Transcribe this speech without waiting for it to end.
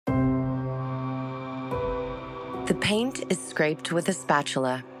The paint is scraped with a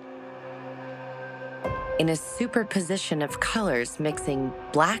spatula in a superposition of colors mixing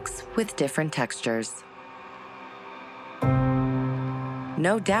blacks with different textures.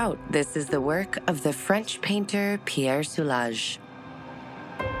 No doubt this is the work of the French painter Pierre Soulages.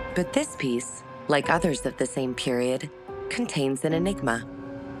 But this piece, like others of the same period, contains an enigma.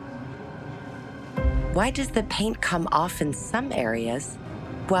 Why does the paint come off in some areas,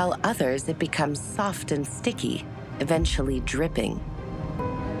 while others it becomes soft and sticky, eventually dripping?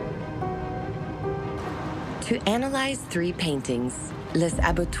 To analyze 3 paintings, Les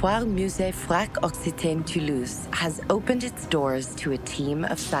Abattoirs Musée Frac Occitane Toulouse has opened its doors to a team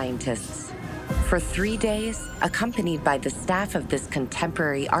of scientists. For 3 days, accompanied by the staff of this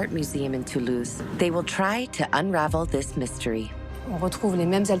contemporary art museum in Toulouse, they will try to unravel this mystery.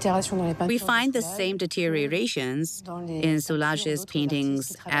 We find the same deteriorations in Soulages'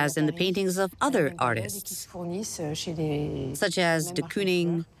 paintings as in the paintings of other artists, such as de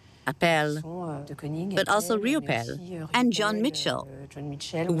Kooning, Appel, but also Riopel and John Mitchell,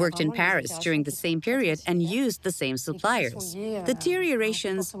 who worked in Paris during the same period and used the same suppliers. The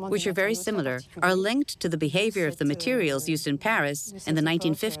deteriorations, which are very similar, are linked to the behavior of the materials used in Paris in the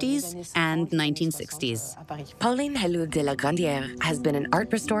 1950s and 1960s. Pauline Hélou de la Grandière has been an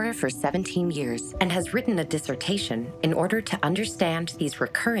art restorer for 17 years and has written a dissertation in order to understand these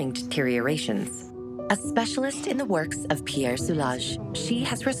recurring deteriorations. A specialist in the works of Pierre Soulages, she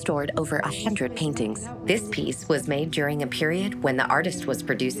has restored over 100 paintings. This piece was made during a period when the artist was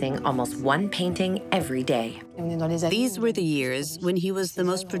producing almost 1 painting every day. These were the years when he was the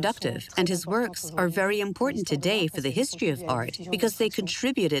most productive, and his works are very important today for the history of art because they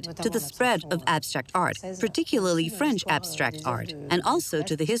contributed to the spread of abstract art, particularly French abstract art, and also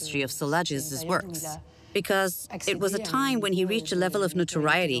to the history of Soulages' works, because it was a time when he reached a level of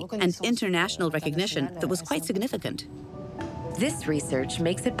notoriety and international recognition that was quite significant. This research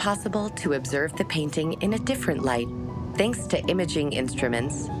makes it possible to observe the painting in a different light. Thanks to imaging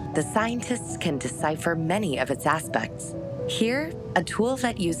instruments, the scientists can decipher many of its aspects. Here, a tool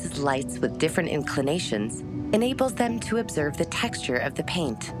that uses lights with different inclinations enables them to observe the texture of the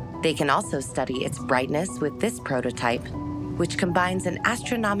paint. They can also study its brightness with this prototype, which combines an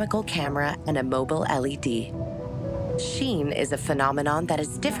astronomical camera and a mobile LED. Sheen is a phenomenon that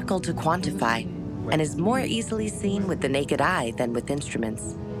is difficult to quantify and is more easily seen with the naked eye than with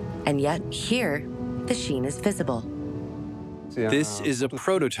instruments. And yet, here, the sheen is visible. This is a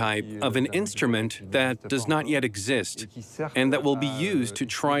prototype of an instrument that does not yet exist and that will be used to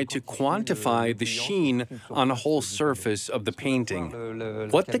try to quantify the sheen on a whole surface of the painting.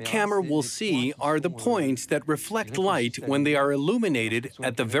 What the camera will see are the points that reflect light when they are illuminated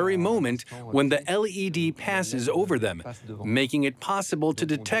at the very moment when the LED passes over them, making it possible to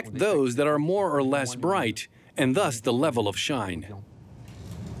detect those that are more or less bright, and thus the level of shine.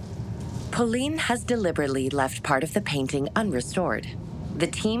 Pauline has deliberately left part of the painting unrestored. The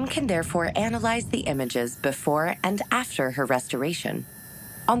team can therefore analyze the images before and after her restoration.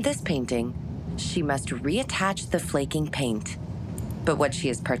 On this painting, she must reattach the flaking paint. But what she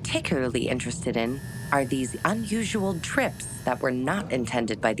is particularly interested in are these unusual drips that were not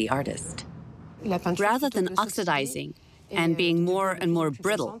intended by the artist. Rather than oxidizing and being more and more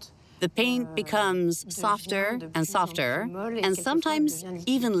brittle, the paint becomes softer and softer, and sometimes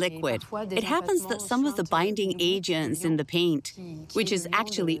even liquid. It happens that some of the binding agents in the paint, which is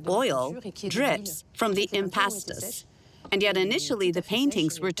actually oil, drips from the impastus. And yet initially the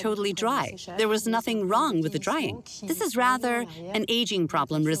paintings were totally dry. There was nothing wrong with the drying. This is rather an aging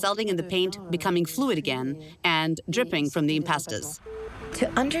problem resulting in the paint becoming fluid again and dripping from the impastus. To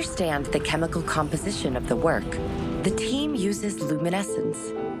understand the chemical composition of the work, the team uses luminescence,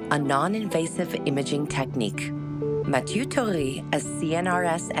 a non-invasive imaging technique. Mathieu Thoury, a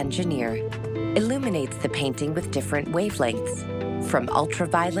CNRS engineer, illuminates the painting with different wavelengths, from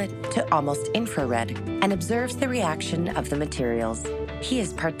ultraviolet to almost infrared, and observes the reaction of the materials. He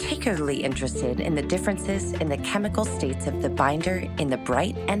is particularly interested in the differences in the chemical states of the binder in the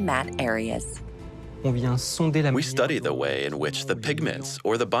bright and matte areas. We study the way in which the pigments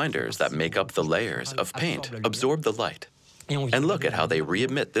or the binders that make up the layers of paint absorb the light, and look at how they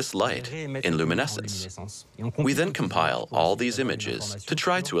re-emit this light in luminescence. We then compile all these images to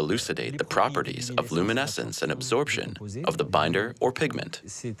try to elucidate the properties of luminescence and absorption of the binder or pigment.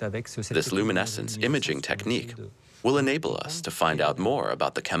 This luminescence imaging technique will enable us to find out more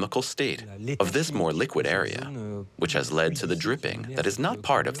about the chemical state of this more liquid area, which has led to the dripping that is not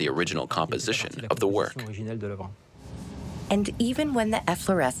part of the original composition of the work. And even when the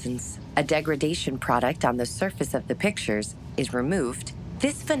efflorescence, a degradation product on the surface of the pictures, is removed,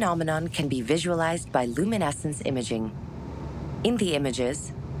 This phenomenon can be visualized by luminescence imaging. In the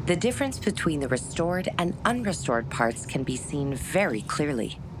images, the difference between the restored and unrestored parts can be seen very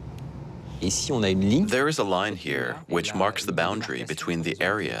clearly. There is a line here which marks the boundary between the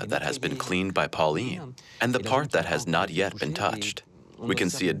area that has been cleaned by Pauline and the part that has not yet been touched. We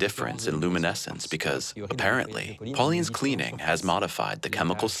can see a difference in luminescence because, apparently, Pauline's cleaning has modified the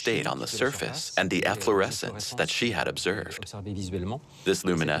chemical state on the surface and the efflorescence that she had observed. This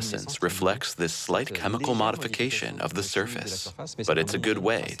luminescence reflects this slight chemical modification of the surface, but it's a good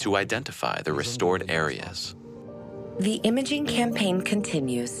way to identify the restored areas. The imaging campaign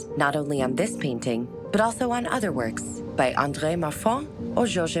continues not only on this painting, but also on other works by André Marfan or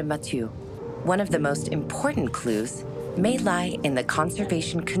Georges Mathieu. One of the most important clues may lie in the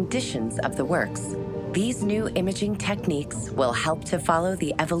conservation conditions of the works. These new imaging techniques will help to follow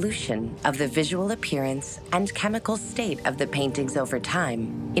the evolution of the visual appearance and chemical state of the paintings over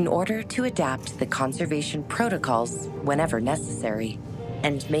time in order to adapt the conservation protocols whenever necessary,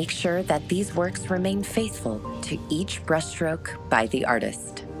 and make sure that these works remain faithful to each brushstroke by the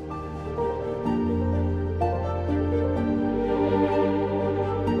artist.